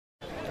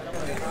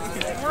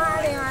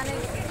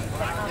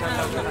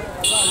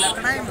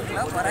लकड़ा ही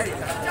मतलब बड़ा ही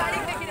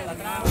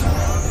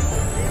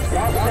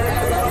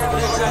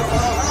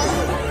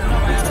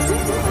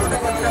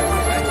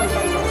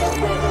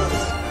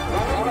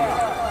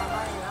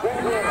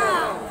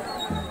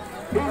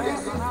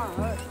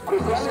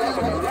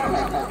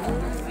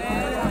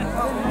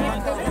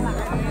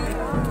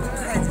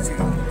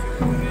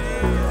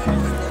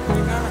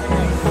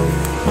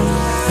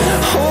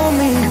Hold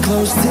me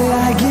close till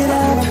I get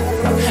up.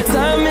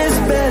 Time is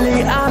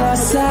barely on our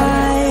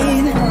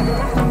side.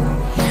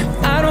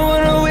 I don't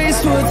wanna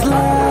waste what's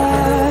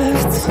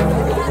left.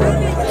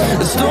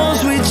 The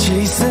storms we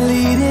chase are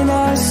leading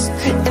us,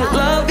 and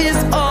love is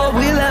all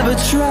we'll ever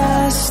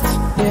trust.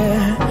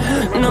 Yeah,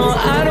 no,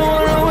 I don't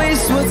wanna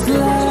waste what's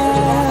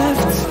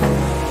left.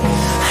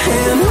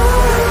 And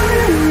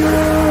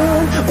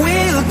on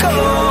we'll go,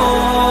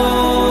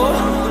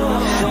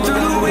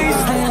 through the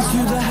wastelands,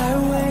 through the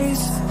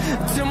highways,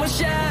 till my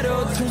shadow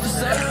turns to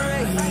sun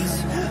rays.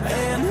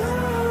 And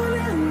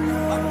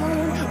on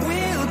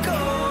we'll go.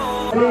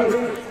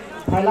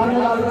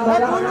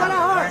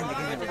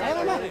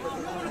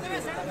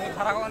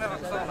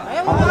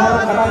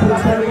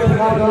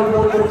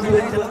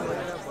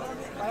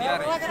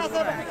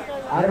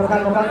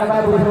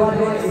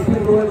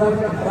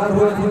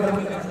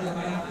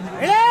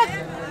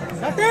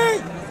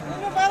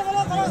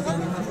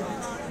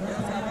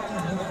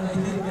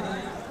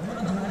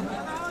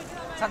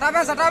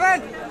 सटाबेन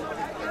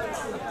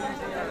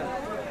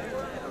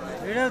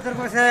video तेरे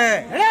को से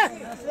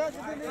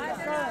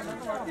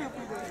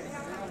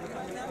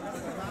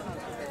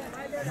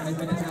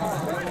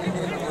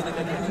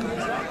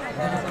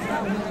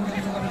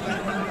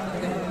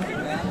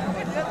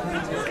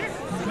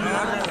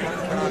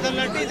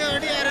लट्टी तो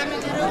अड़ी आराम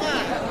से करोगा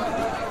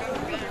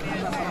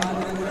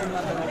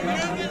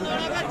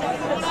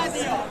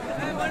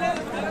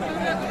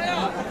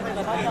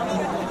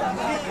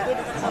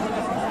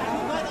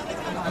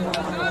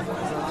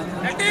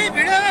लट्टी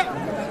video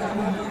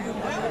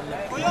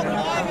कोई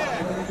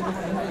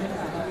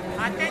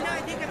आते ना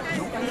इधर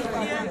करते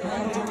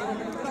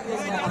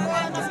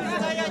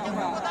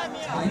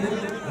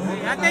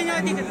आते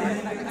ना इधर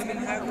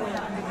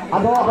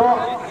Ado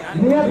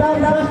niatan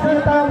dalam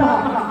pertama.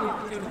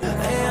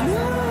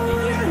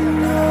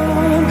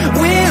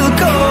 We'll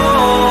go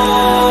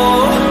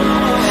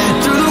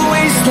through the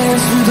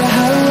wastelands, through the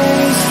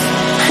highways,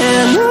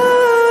 and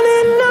on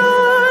we'll go.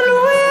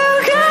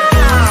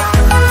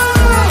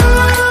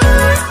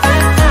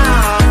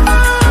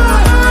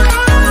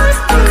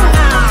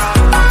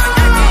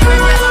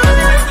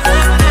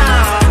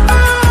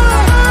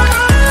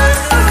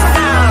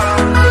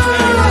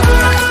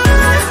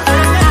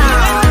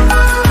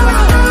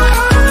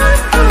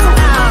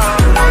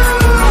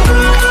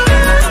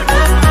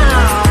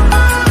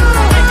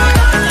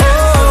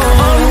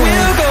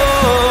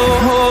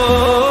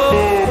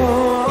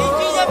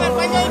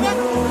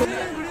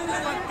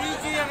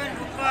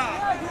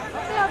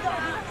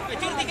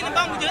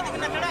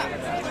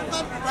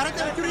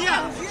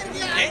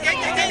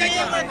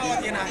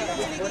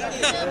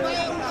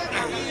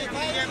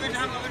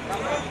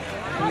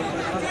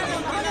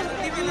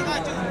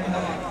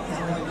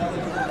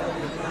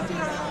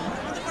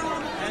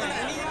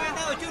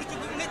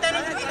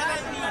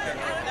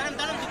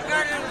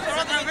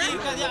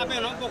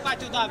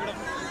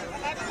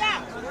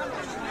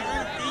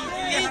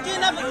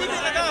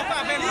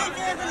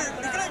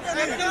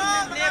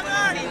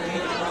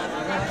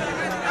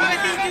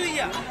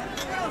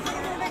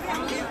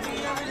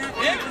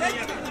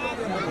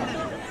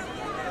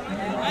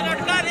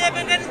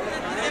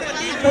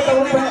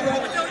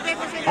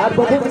 आज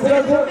बहुत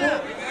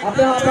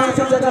अपने आप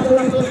से जगह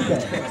सुनिश्चित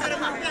है।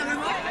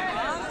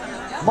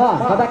 माँ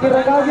कदा के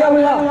लगा दिया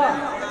भैया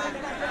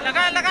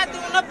लगा तू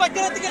न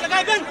बच्चे के लगा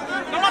बन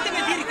नोला ते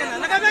में धीरे करना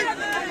लगा बन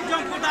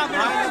जंप कोटा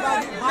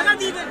लगा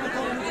दी बन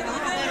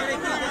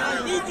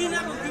ई जीना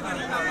बुद्धि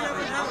बना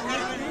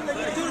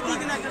जुर्ती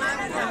के ना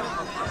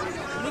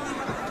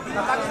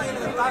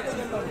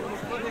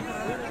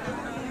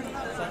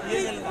ये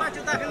पांच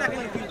तक ना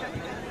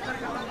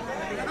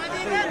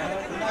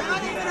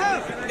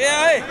ए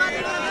ए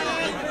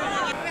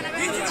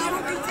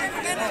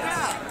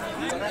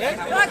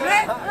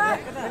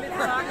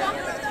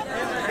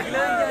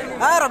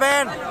हाँ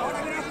रोबेन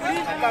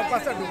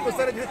pasal dulu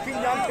pasal dia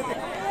tinggal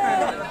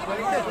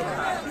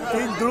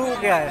तीन dulu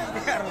क्या है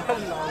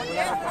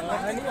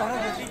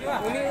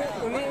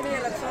ini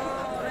election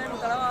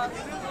kalau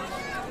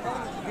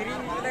diri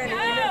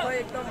ini कोई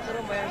एकदम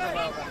पूरा बयान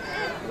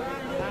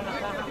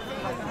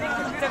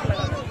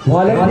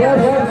volunteer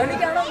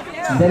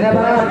देने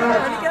वाला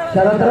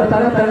शरद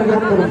तारा तंग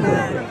करूँ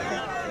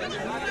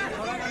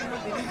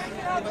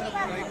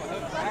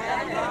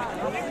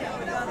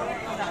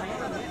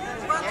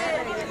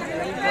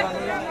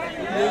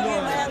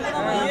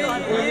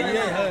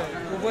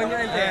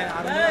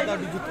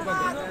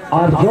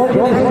और जो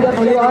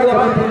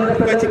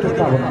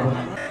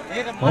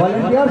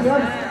वॉलंटियर्स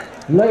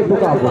लय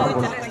बुका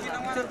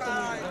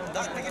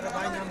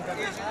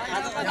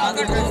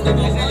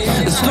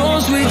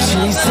storms we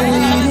chase are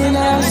leading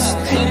us,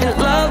 and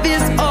love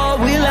is all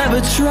we'll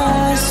ever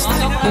trust.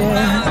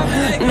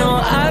 Yeah, no,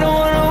 I don't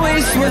wanna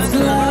waste what's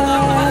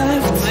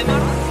left.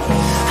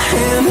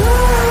 And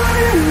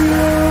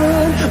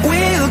on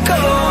we'll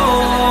go,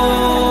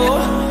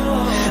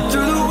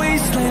 through the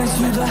wastelands,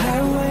 through the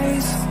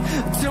highways,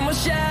 till my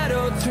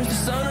shadow turns to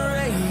sun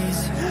rays.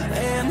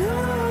 And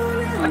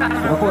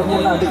Ropok ni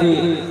lah di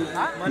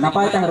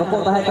napai tah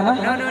ropok tah kah?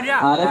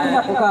 Ada ni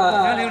apa kah?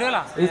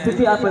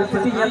 Istifi apa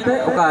istifi ni tu?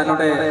 Oka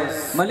node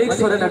Malik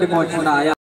Soren ada mohon mana ayah.